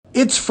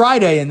It's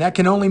Friday, and that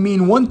can only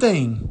mean one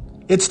thing.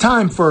 It's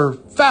time for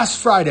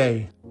Fast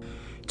Friday.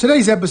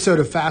 Today's episode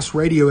of Fast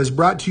Radio is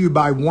brought to you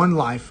by One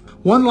Life.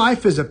 One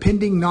Life is a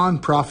pending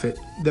nonprofit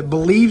that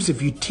believes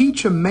if you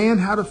teach a man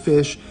how to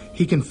fish,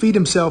 he can feed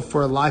himself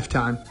for a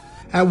lifetime.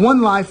 At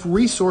One Life,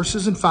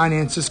 resources and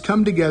finances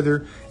come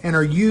together and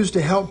are used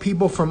to help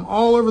people from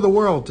all over the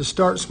world to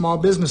start small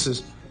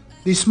businesses.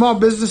 These small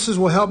businesses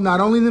will help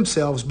not only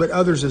themselves, but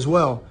others as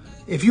well.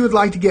 If you would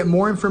like to get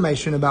more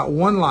information about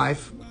One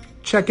Life,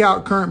 check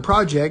out current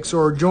projects,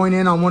 or join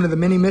in on one of the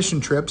many mission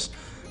trips,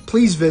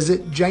 please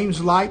visit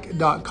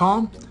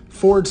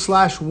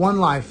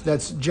jameslyke.com/onelife.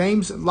 That's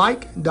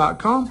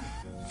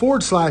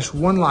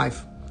jameslyke.com/onelife.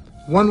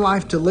 One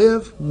life to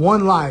live,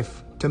 one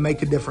life to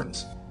make a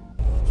difference.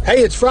 Hey,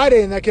 it's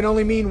Friday, and that can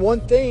only mean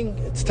one thing.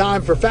 It's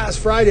time for Fast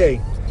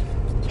Friday.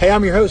 Hey,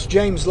 I'm your host,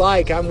 James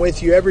Lyke. I'm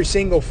with you every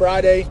single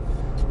Friday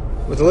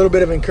with a little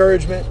bit of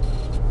encouragement,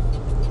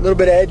 a little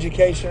bit of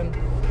education,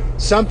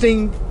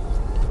 something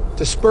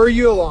to spur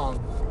you along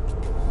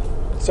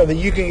so that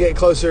you can get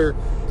closer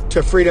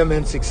to freedom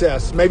and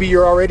success. Maybe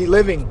you're already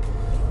living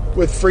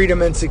with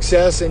freedom and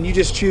success and you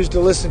just choose to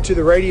listen to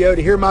the radio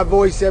to hear my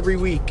voice every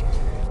week.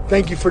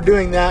 Thank you for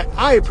doing that.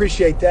 I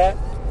appreciate that.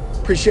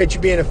 Appreciate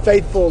you being a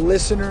faithful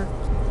listener.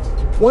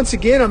 Once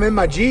again, I'm in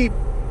my Jeep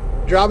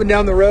driving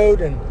down the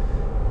road, and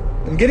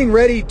I'm getting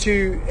ready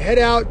to head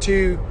out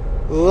to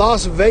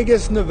Las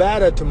Vegas,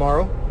 Nevada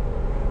tomorrow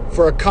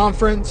for a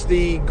conference,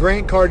 the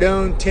Grant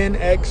Cardone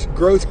 10X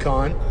Growth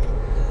Con.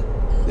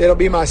 It'll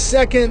be my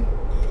second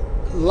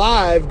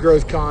live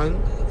Growth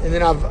Con, and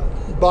then I've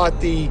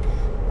bought the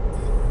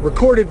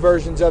recorded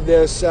versions of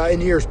this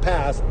in years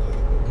past,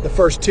 the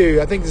first two.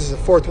 I think this is the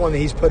fourth one that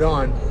he's put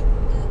on.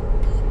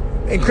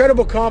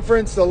 Incredible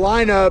conference. The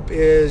lineup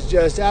is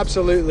just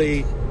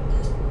absolutely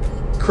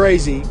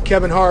crazy.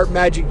 Kevin Hart,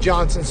 Magic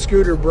Johnson,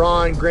 Scooter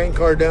Braun, Grant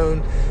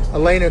Cardone,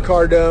 Elena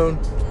Cardone,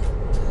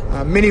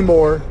 many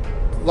more.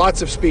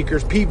 Lots of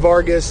speakers, Pete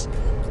Vargas,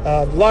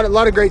 a lot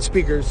of great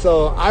speakers.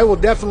 So I will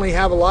definitely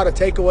have a lot of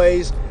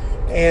takeaways,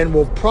 and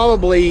we'll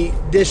probably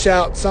dish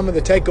out some of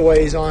the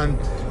takeaways on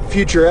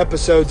future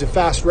episodes of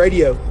Fast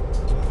Radio.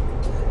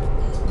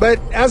 But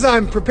as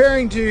I'm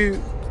preparing to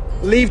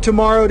leave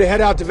tomorrow to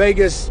head out to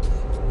Vegas,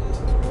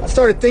 I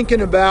started thinking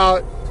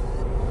about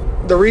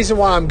the reason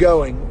why I'm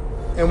going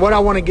and what I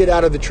want to get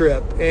out of the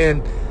trip.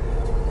 And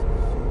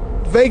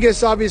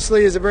Vegas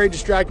obviously is a very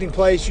distracting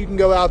place. You can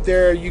go out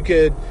there, you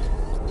could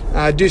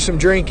do some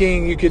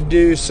drinking, you could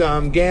do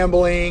some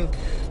gambling.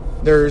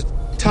 There's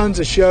tons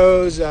of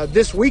shows.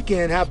 This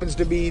weekend happens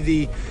to be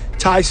the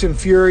Tyson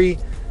Fury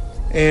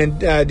and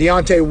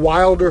Deontay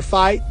Wilder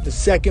fight, the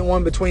second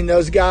one between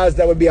those guys.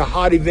 That would be a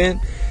hot event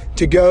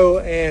to go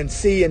and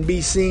see and be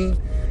seen.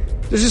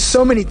 There's just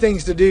so many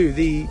things to do.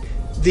 The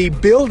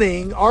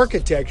building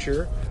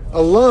architecture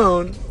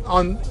alone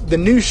on the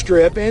new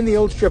strip and the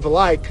old strip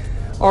alike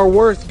are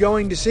worth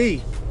going to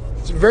see.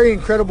 It's a very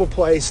incredible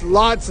place.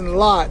 Lots and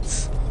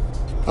lots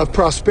of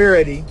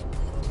prosperity,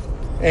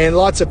 and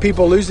lots of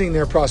people losing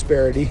their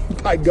prosperity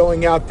by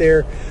going out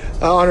there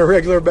on a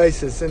regular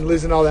basis and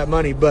losing all that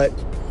money. But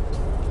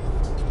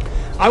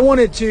I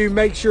wanted to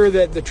make sure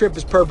that the trip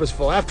is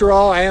purposeful. After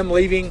all, I am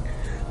leaving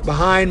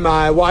behind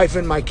my wife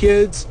and my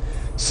kids,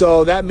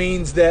 so that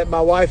means that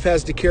my wife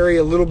has to carry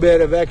a little bit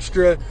of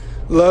extra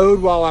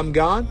load while I'm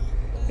gone,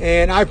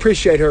 and I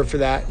appreciate her for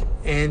that,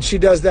 and she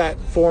does that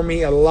for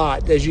me a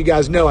lot. As you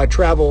guys know, I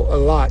travel a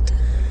lot.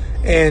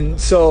 And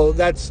so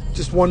that's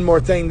just one more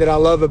thing that I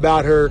love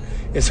about her,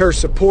 is her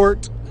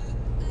support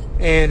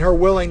and her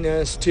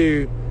willingness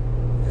to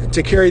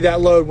carry that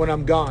load when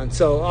I'm gone.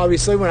 So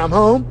obviously when I'm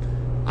home,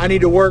 I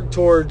need to work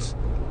towards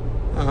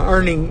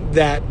earning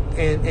that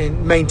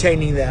and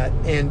maintaining that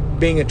and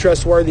being a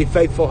trustworthy,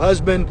 faithful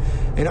husband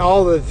and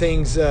all of the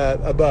things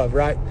above,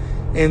 right?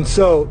 And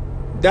so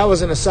that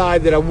was an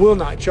aside that I will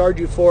not charge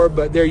you for,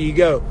 but there you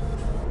go.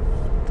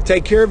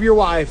 Take care of your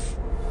wife,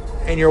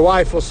 and your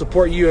wife will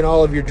support you in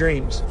all of your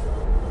dreams.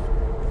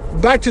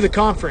 Back to the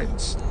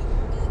conference.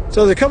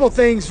 So there's a couple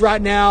things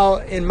right now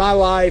in my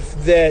life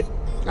that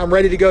I'm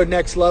ready to go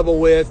next level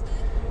with,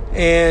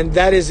 and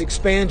that is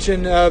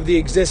expansion of the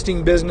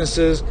existing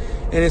businesses,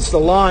 and it's the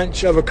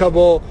launch of a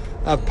couple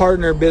of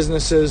partner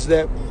businesses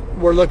that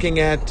we're looking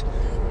at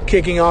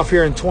kicking off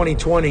here in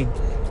 2020.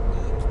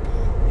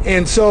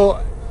 And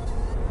so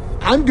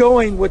I'm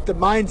going with the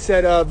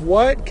mindset of,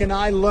 what can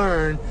I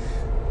learn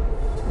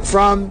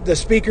from the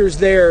speakers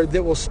there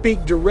that will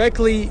speak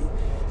directly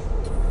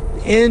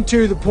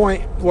into the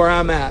point where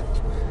I'm at.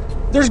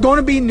 There's going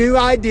to be new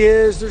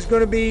ideas. There's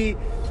going to be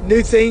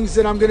new things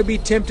that I'm going to be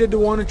tempted to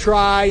want to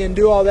try and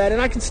do all that.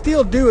 And I can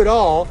still do it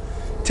all,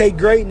 take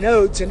great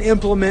notes and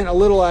implement a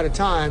little at a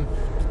time.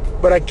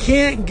 But I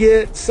can't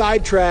get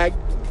sidetracked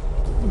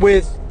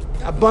with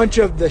a bunch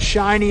of the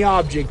shiny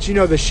objects. You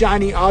know, the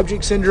shiny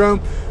object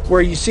syndrome,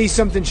 where you see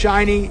something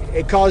shiny,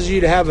 it causes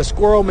you to have a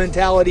squirrel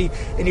mentality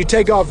and you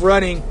take off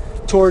running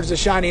towards the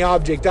shiny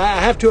object. I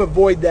have to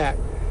avoid that.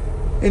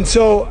 And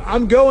so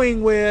I'm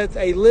going with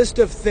a list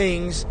of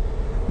things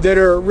that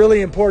are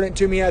really important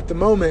to me at the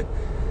moment.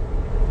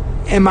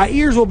 And my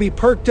ears will be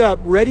perked up,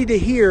 ready to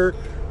hear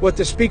what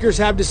the speakers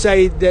have to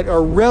say that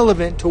are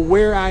relevant to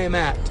where I am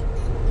at.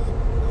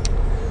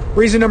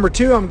 Reason number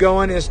 2 I'm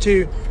going is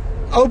to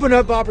open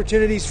up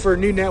opportunities for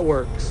new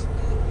networks.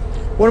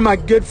 One of my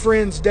good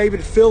friends,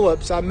 David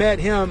Phillips, I met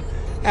him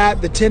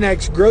at the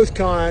 10X Growth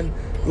Con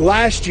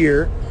last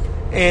year,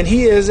 and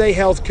he is a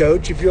health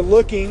coach. If you're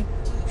looking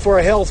for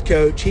a health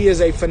coach, he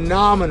is a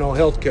phenomenal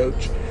health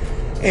coach.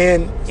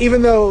 And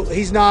even though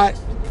he's not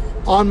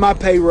on my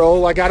payroll,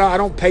 like I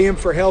don't pay him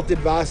for health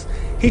advice,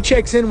 he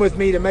checks in with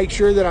me to make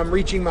sure that I'm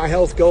reaching my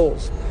health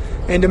goals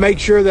and to make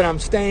sure that I'm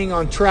staying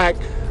on track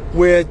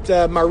with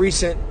my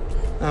recent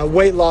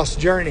weight loss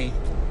journey.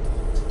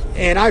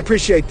 And I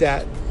appreciate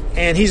that.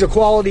 And he's a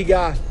quality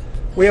guy.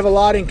 We have a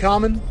lot in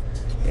common,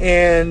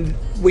 and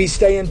we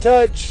stay in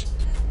touch.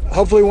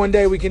 Hopefully one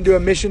day we can do a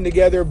mission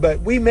together, but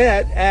we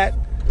met at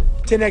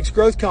 10X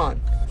Growth Con.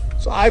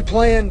 So I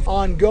plan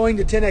on going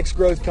to 10X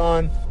Growth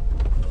Con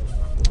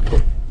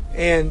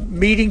and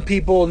meeting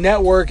people,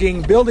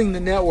 networking, building the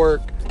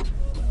network,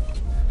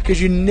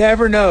 because you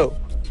never know.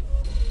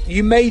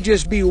 You may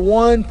just be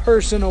one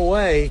person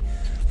away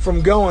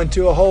from going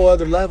to a whole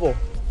other level.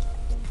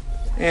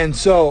 And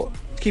so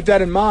keep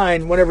that in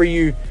mind whenever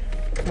you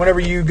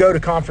go to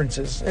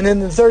conferences. And then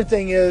the third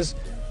thing is,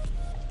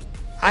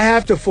 I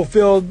have to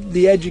fulfill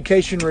the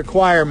education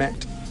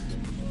requirement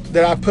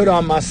that I put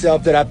on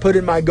myself, that I put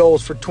in my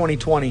goals for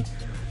 2020.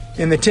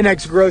 And the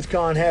 10X Growth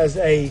Con has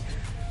a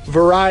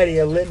variety,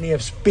 a litany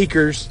of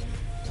speakers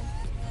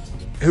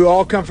who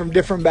all come from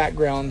different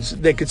backgrounds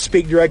that could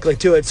speak directly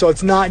to it. So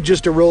it's not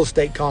just a real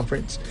estate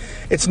conference.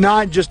 It's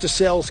not just a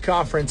sales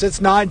conference.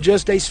 It's not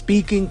just a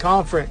speaking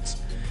conference.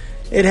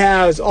 It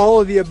has all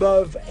of the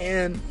above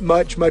and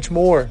much, much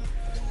more.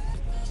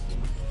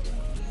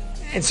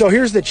 And so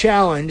here's the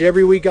challenge.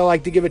 Every week I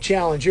like to give a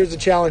challenge. Here's the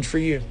challenge for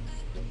you.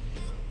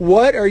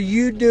 What are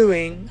you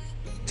doing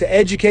to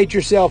educate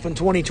yourself in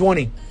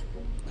 2020?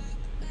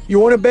 You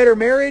want a better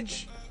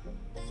marriage?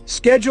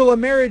 Schedule a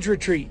marriage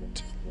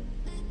retreat.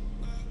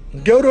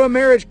 Go to a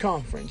marriage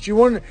conference. You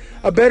want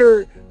a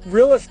better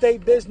real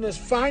estate business?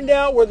 Find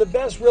out where the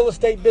best real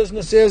estate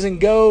business is and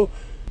go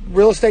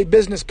real estate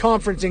business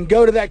conference and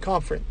go to that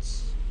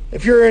conference.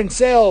 If you're in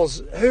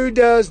sales, who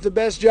does the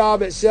best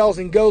job at sales,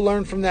 and go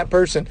learn from that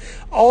person.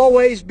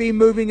 Always be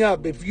moving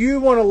up. If you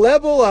want to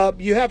level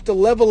up, you have to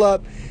level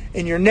up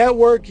in your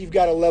network. You've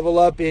got to level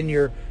up in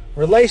your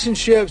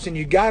relationships, and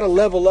you got to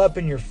level up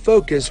in your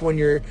focus when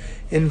you're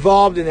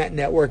involved in that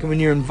network and when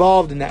you're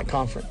involved in that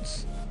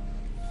conference.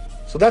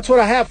 So that's what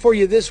I have for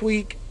you this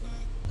week.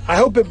 I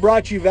hope it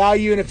brought you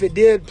value, and if it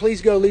did,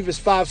 please go leave us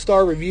a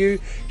 5-star review.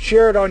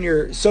 Share it on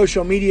your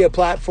social media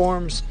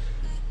platforms.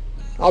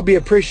 I'll be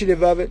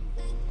appreciative of it.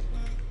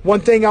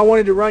 One thing I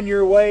wanted to run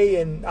your way,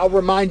 and I'll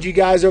remind you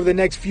guys over the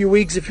next few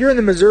weeks, if you're in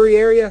the Missouri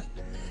area,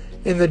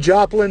 in the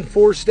Joplin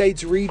 4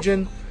 states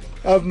region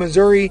of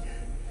Missouri,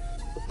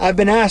 I've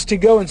been asked to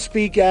go and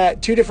speak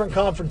at 2 different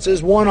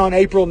conferences, one on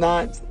April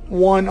 9th,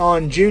 one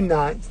on June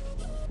 9th.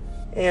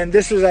 And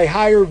this is a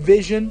Higher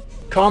Vision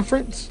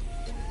conference.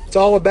 It's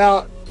all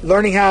about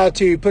learning how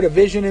to put a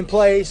vision in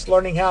place,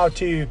 learning how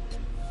to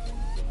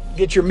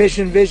get your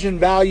mission, vision,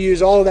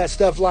 values, all of that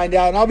stuff lined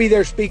out. And I'll be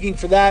there speaking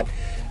for that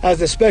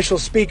as a special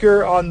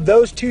speaker on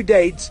those 2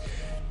 dates.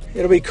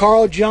 It'll be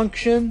Carl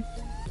Junction,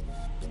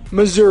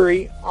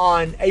 Missouri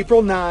on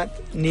April 9th,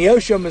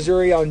 Neosho,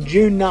 Missouri on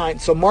June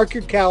 9th. So mark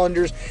your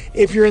calendars.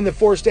 If you're in the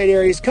 4-state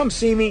areas, come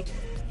see me.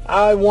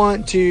 I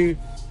want to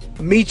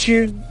meet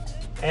you,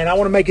 and I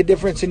want to make a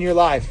difference in your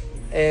life.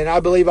 And I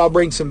believe I'll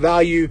bring some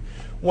value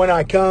when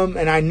I come.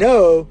 And I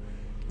know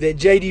that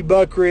J.D.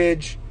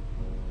 Buckridge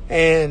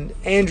and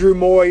Andrew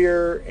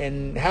Moyer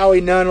and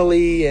Howie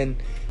Nunnally and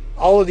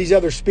all of these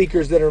other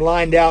speakers that are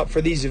lined out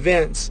for these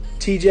events,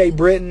 TJ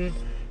Britton,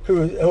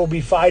 who will be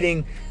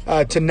fighting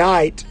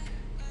tonight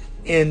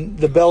in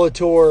the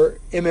Bellator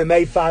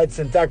MMA fights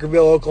in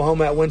Thackerville,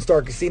 Oklahoma at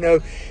WinStar Casino.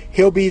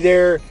 He'll be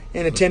there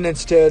in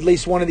attendance to at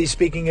least one of these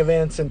speaking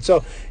events. And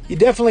so you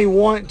definitely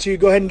want to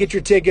go ahead and get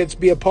your tickets,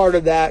 be a part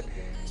of that,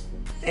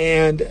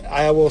 and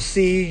I will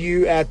see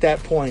you at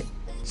that point.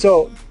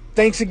 So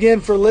thanks again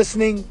for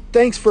listening.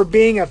 Thanks for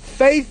being a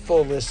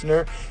faithful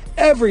listener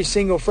every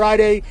single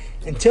Friday.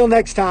 Until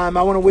next time,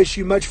 I want to wish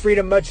you much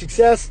freedom, much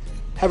success.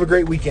 Have a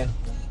great weekend.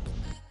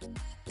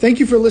 Thank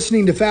you for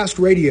listening to Fast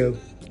Radio.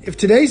 If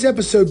today's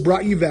episode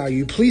brought you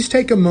value, please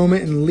take a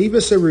moment and leave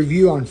us a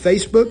review on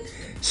Facebook,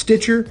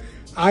 Stitcher,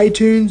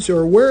 iTunes,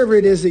 or wherever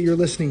it is that you're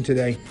listening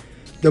today.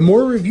 The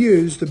more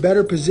reviews, the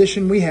better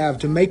position we have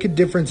to make a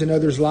difference in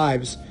others'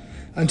 lives.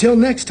 Until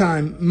next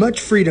time,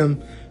 much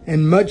freedom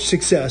and much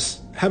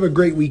success. Have a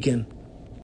great weekend.